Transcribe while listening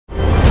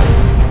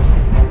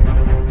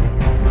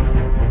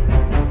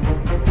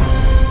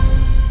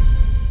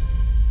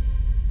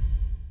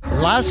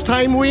Last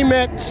time we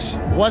met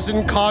was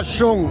in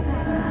Kaohsiung,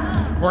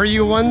 where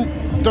you won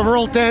the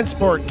World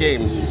DanceSport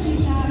Games.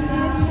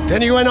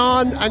 Then you went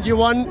on and you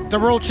won the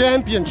World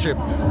Championship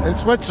in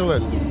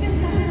Switzerland.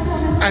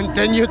 And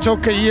then you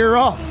took a year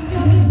off.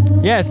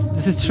 Yes,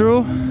 this is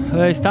true.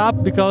 I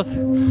stopped because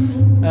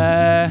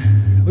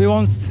we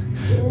want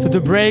to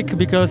do break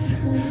because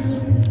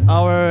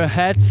our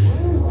head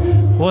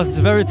was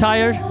very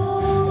tired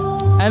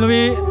and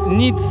we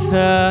need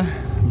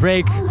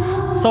break.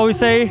 So we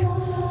say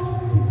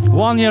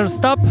 1 year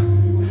stop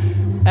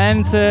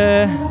and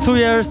 2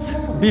 years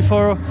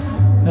before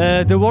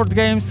the World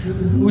Games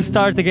we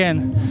start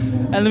again.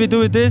 And we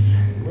do this,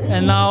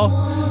 and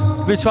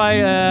now we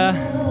try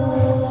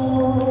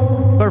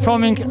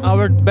performing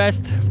our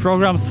best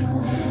programs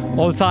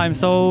all time.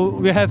 So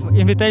we have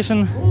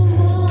invitation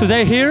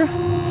today here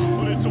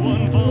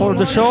for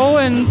the show,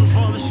 and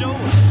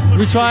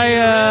we try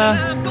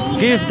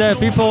give the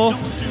people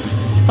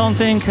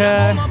something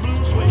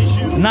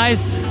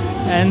nice,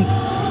 and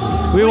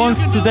we want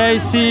today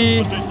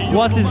see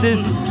what is this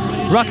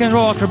rock and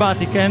roll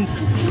acrobatic, and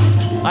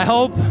I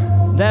hope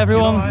that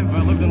everyone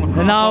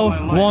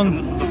now won't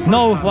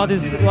know what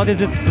is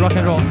it rock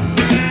and roll.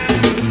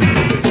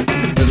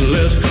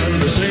 Less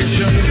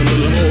conversation, a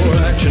little more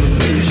action,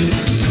 please.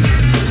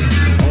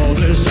 All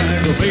this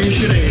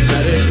aggravation ain't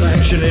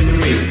satisfaction in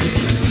me.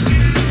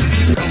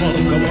 Come on,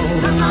 come on,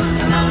 come on,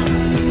 come on,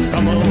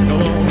 come on,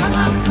 come on, come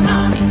on,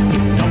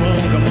 come on,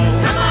 come on, come on,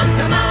 come on,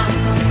 come on.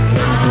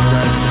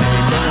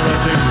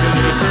 I think the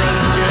little girl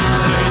is getting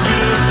late. You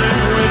just stay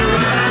right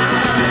around.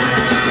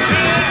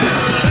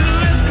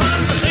 Less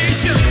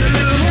conversation, a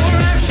little more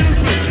action,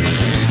 please.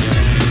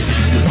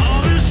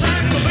 All this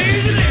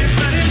aggravation ain't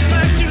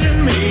satisfaction in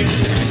me.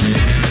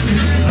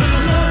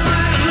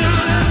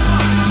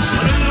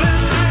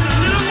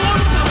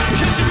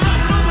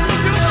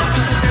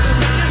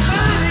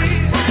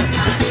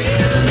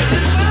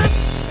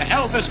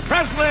 Elvis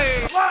Presley!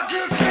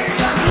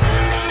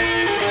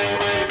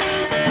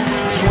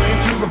 Swing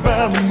to the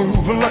band and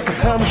moving like a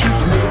hammer.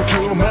 She's a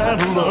miracle, a man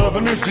to love,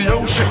 and it's the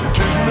ocean.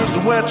 Kissing is the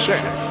wet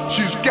sand.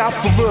 She's got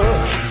the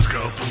love. She's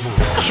got the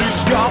love.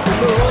 She's got the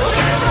love.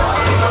 She's got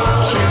the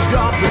love. She's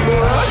got the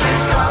love.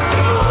 She's got the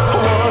love.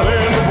 What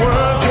in the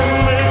world can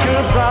make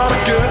a proud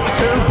girl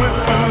tell with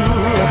you?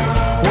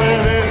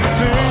 When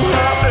everything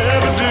I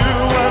ever do,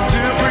 I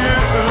do for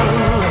you.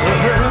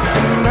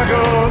 And I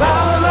go la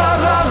la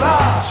la la.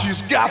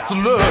 She's got the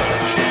look.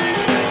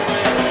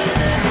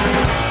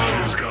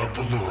 She's got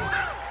the look.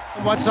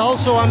 What's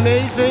also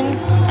amazing,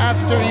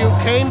 after you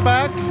came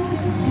back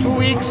 2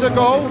 weeks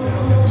ago,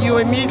 you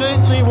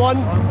immediately won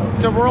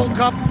the World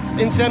Cup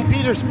in St.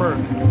 Petersburg.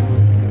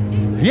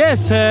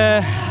 Yes,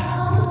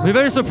 we're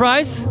very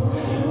surprised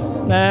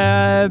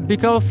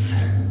because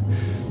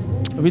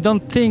we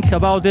don't think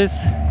about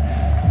this,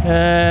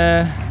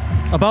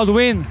 about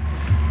win.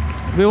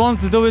 We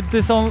want to do it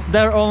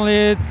there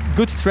only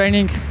good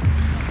training.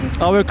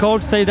 Our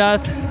coach say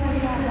that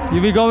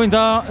we're going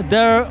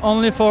there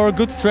only for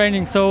good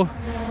training, so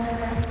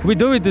we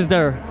do it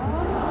there.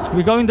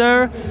 We're going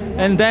there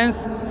and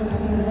dance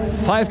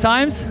 5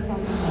 times,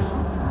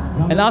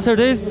 and after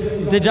this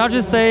the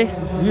judges say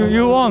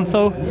you won.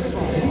 So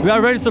we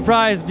are very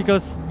surprised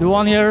because the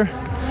 1 year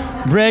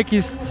break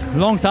is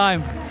long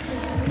time.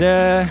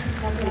 The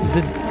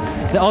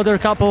other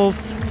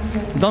couples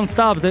don't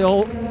stop, they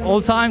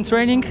all time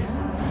training,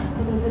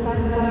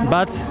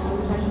 but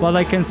what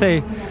I can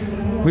say,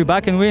 we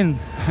back and win.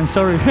 I'm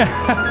sorry.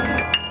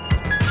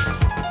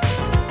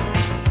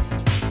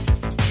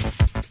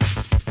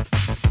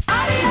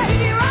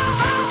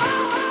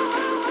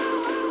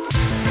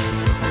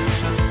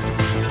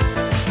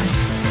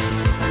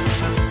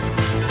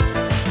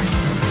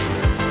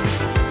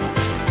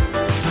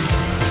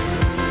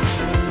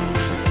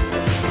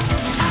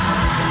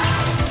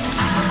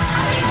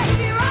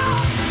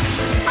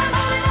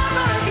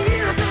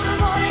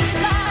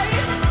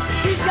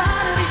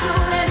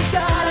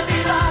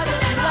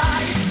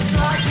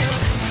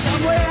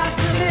 Somewhere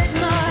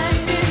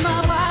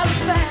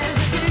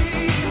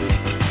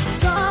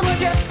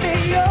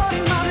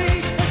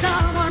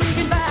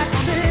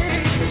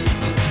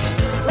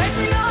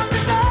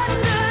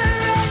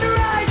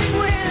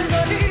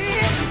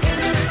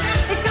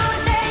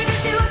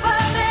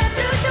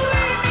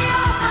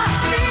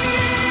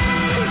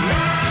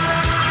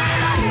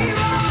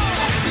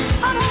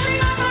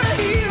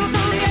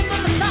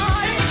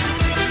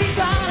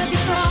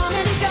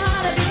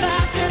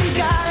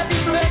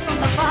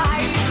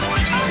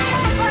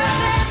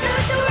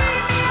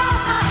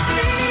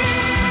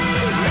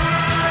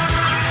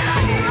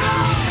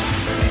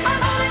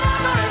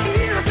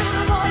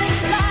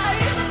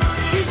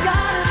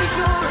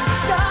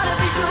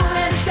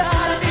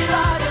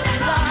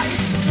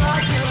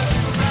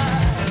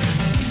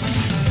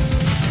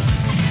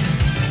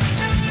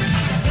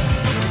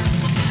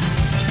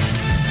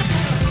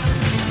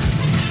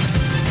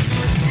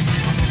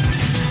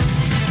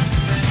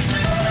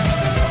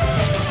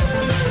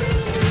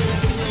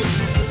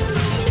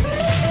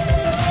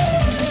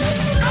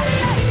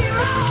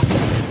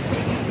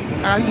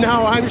And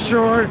now I'm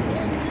sure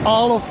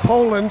all of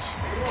Poland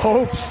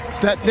hopes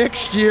that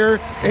next year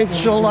in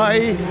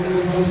July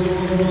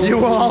you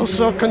will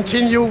also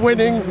continue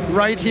winning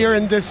right here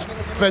in this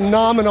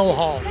phenomenal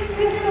hall.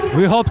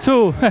 We hope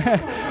to.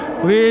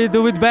 We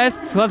do it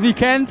best what we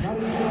can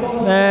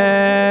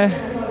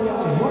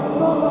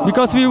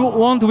because we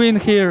want to win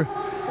here.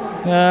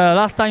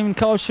 Last time in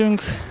Kaohsiung,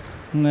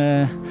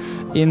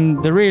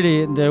 in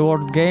the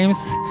World Games,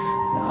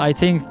 I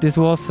think this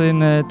was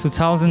in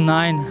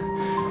 2009.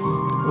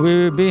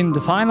 We will be in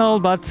the final,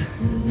 but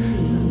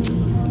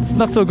it's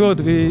not so good.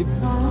 We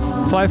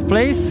 5th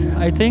place,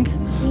 I think.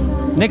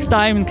 Next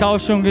time in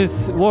Kaohsiung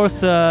is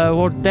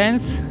World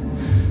Dance.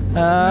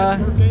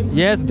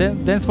 Yes,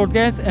 DanceSport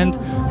Games, and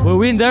we'll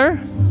win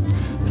there.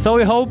 So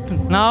we hope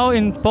now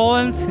in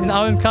Poland, in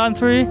our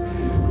country,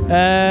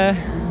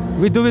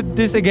 we do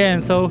this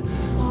again. So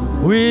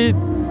we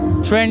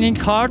training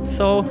hard.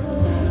 So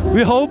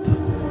we hope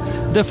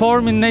the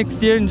form in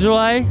next year in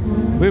July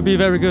will be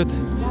very good.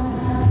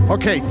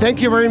 Okay,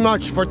 thank you very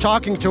much for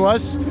talking to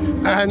us,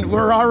 and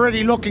we're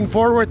already looking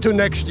forward to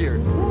next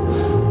year.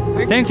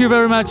 Thank you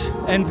very much,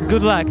 and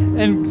good luck,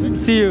 and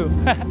see you.